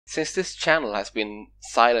Since this channel has been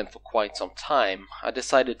silent for quite some time, I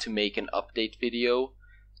decided to make an update video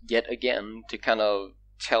yet again to kind of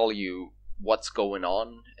tell you what's going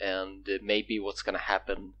on and maybe what's gonna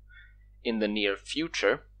happen in the near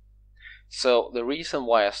future. So the reason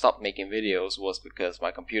why I stopped making videos was because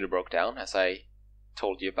my computer broke down, as I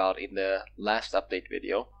told you about in the last update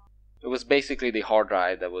video. It was basically the hard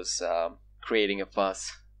drive that was creating a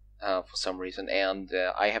fuss for some reason, and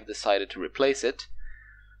I have decided to replace it.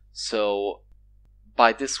 So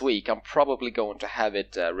by this week I'm probably going to have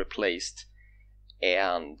it replaced,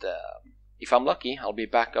 and if I'm lucky I'll be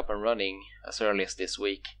back up and running as early as this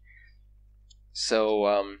week.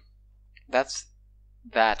 So that's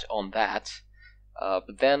that on that.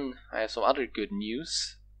 But then I have some other good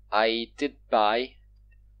news. I did buy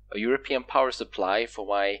a European power supply for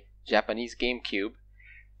my Japanese GameCube,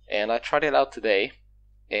 and I tried it out today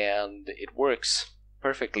and it works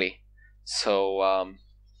perfectly. So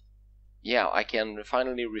yeah, I can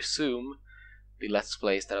finally resume the Let's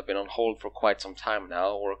Plays that have been on hold for quite some time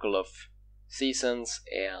now, Oracle of Seasons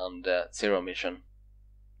and Zero Mission.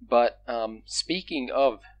 But speaking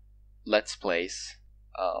of Let's Plays,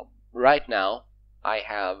 right now I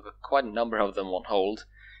have quite a number of them on hold.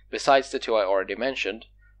 Besides the two I already mentioned,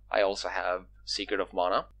 I also have Secret of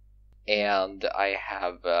Mana, and I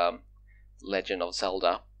have Legend of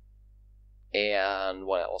Zelda. And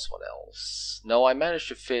what else? No, I managed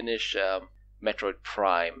to finish Metroid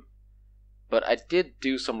Prime. But I did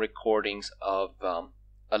do some recordings of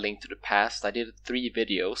A Link to the Past. I did 3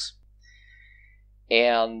 videos.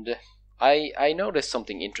 And I noticed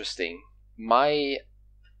something interesting. My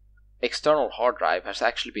external hard drive has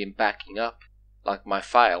actually been backing up like my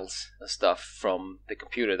files and stuff from the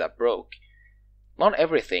computer that broke. Not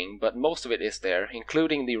everything, but most of it is there,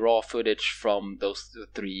 including the raw footage from those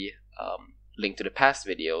 3 Link to the Past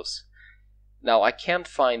videos. Now I can't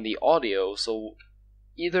find the audio, so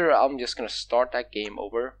either I'm just gonna start that game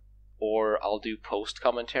over, or I'll do post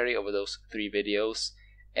commentary over those 3 videos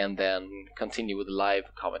and then continue with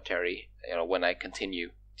live commentary, when I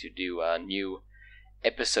continue to do new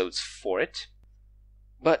episodes for it.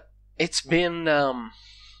 But it's been over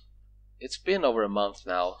a month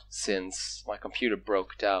now since my computer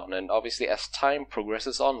broke down, and obviously as time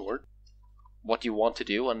progresses onward, what you want to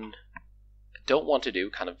do and don't want to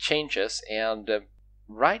do kind of changes, and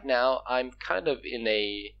right now I'm kind of in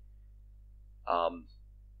a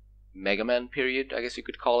Mega Man period, I guess you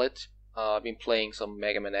could call it. I've been playing some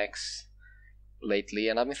Mega Man X lately,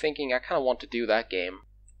 and I've been thinking I kind of want to do that game.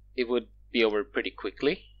 It would be over pretty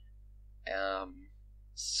quickly,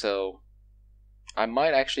 so I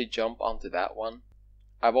might actually jump onto that one.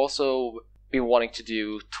 I've also been wanting to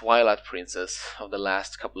do Twilight Princess of the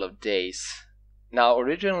last couple of days. Now,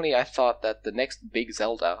 originally I thought that the next big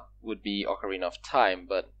Zelda would be Ocarina of Time,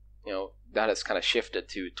 but, that has kind of shifted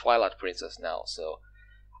to Twilight Princess now, so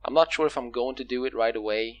I'm not sure if I'm going to do it right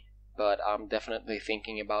away, but I'm definitely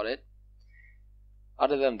thinking about it.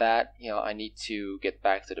 Other than that, I need to get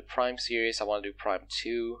back to the Prime series. I want to do Prime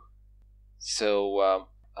 2. So,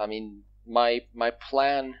 my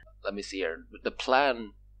plan, let me see here, the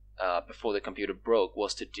plan before the computer broke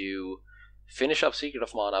was to finish up Secret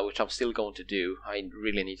of Mana, which I'm still going to do. I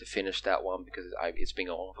really need to finish that one because it's been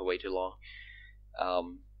going on for way too long.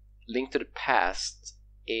 Link to the Past,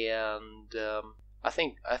 and I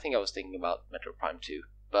think I was thinking about Metro Prime 2.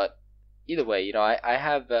 But either way,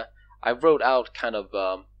 I wrote out kind of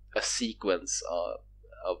a sequence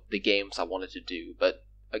of the games I wanted to do. But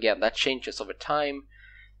again, that changes over time.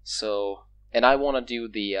 So, and I want to do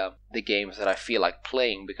the games that I feel like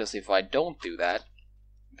playing, because if I don't do that,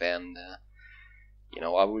 then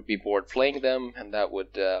I would be bored playing them, and that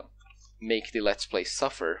would make the Let's Play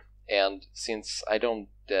suffer. And since I don't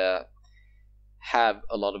have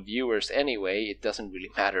a lot of viewers anyway, it doesn't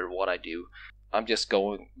really matter what I do. I'm just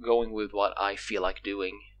going with what I feel like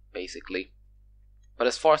doing, basically. But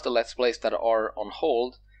as far as the Let's Plays that are on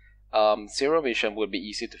hold, Zero Mission would be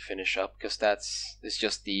easy to finish up, because it's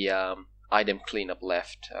just the item cleanup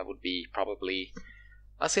left. I would be probably,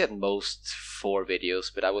 I'd say at most 4 videos,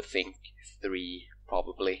 but I would think 3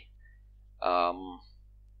 probably. I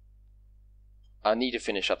need to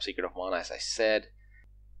finish up Secret of Mana, as I said.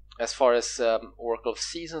 As far as Oracle of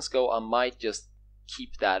Seasons go, I might just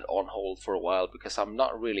keep that on hold for a while, because I'm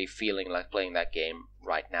not really feeling like playing that game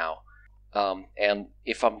right now. And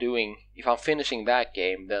if I'm finishing that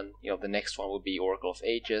game, then the next one will be Oracle of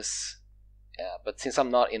Ages. But since I'm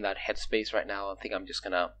not in that headspace right now, I think I'm just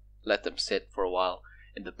gonna let them sit for a while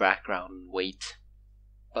in the background and wait.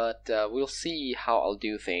 But we'll see how I'll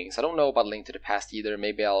do things. I don't know about Link to the Past either.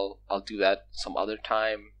 Maybe I'll do that some other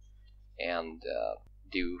time and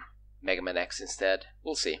do Mega Man X instead.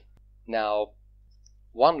 We'll see. Now,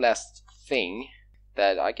 one last thing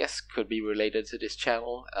that I guess could be related to this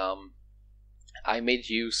channel. I made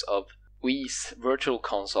use of Wii's Virtual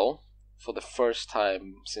Console for the first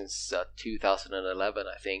time since 2011,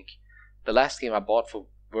 I think. The last game I bought for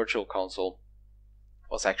Virtual Console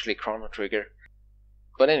was actually Chrono Trigger.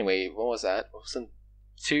 But anyway, what was that? It wasn't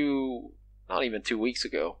not even 2 weeks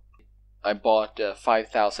ago. I bought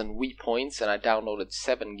 5,000 Wii points and I downloaded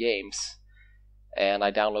 7 games. And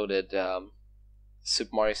I downloaded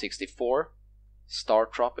Super Mario 64, Star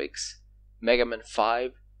Tropics, Mega Man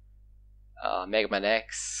 5, Mega Man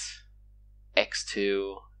X,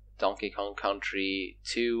 X2, Donkey Kong Country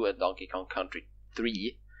 2, and Donkey Kong Country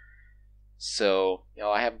 3. So,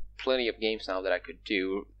 I have plenty of games now that I could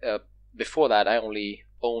do. Before that, I only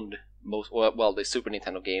owned the Super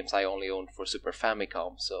Nintendo games I only owned for Super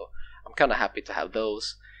Famicom, so I'm kind of happy to have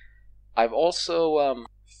those. I've also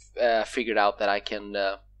figured out that I can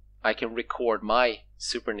record my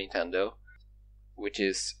Super Nintendo, which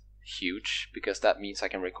is huge, because that means I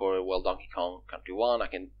can record Donkey Kong Country 1, I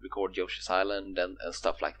can record Yoshi's Island and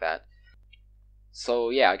stuff like that. So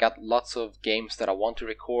yeah, I got lots of games that I want to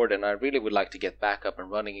record, and I really would like to get back up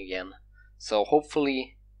and running again. So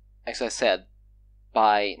hopefully, as I said,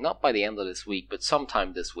 not by the end of this week, but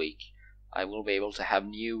sometime this week, I will be able to have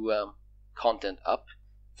new content up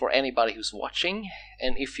for anybody who's watching.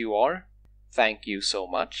 And if you are, thank you so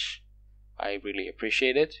much. I really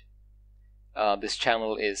appreciate it. This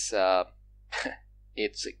channel is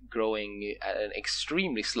it's growing at an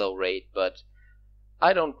extremely slow rate, but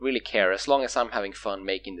I don't really care as long as I'm having fun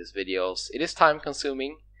making these videos. It is time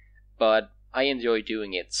consuming, but I enjoy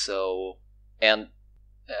doing it. So, and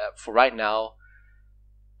for right now,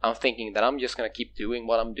 I'm thinking that I'm just gonna keep doing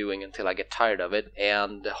what I'm doing until I get tired of it,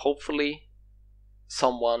 and hopefully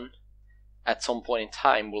someone at some point in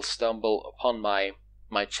time will stumble upon my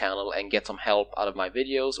channel and get some help out of my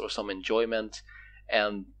videos or some enjoyment,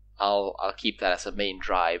 and I'll keep that as a main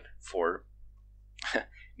drive for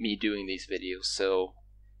me doing these videos. So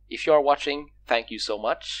if you are watching, thank you so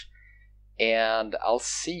much, and I'll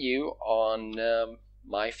see you on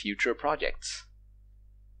my future projects.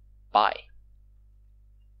 Bye.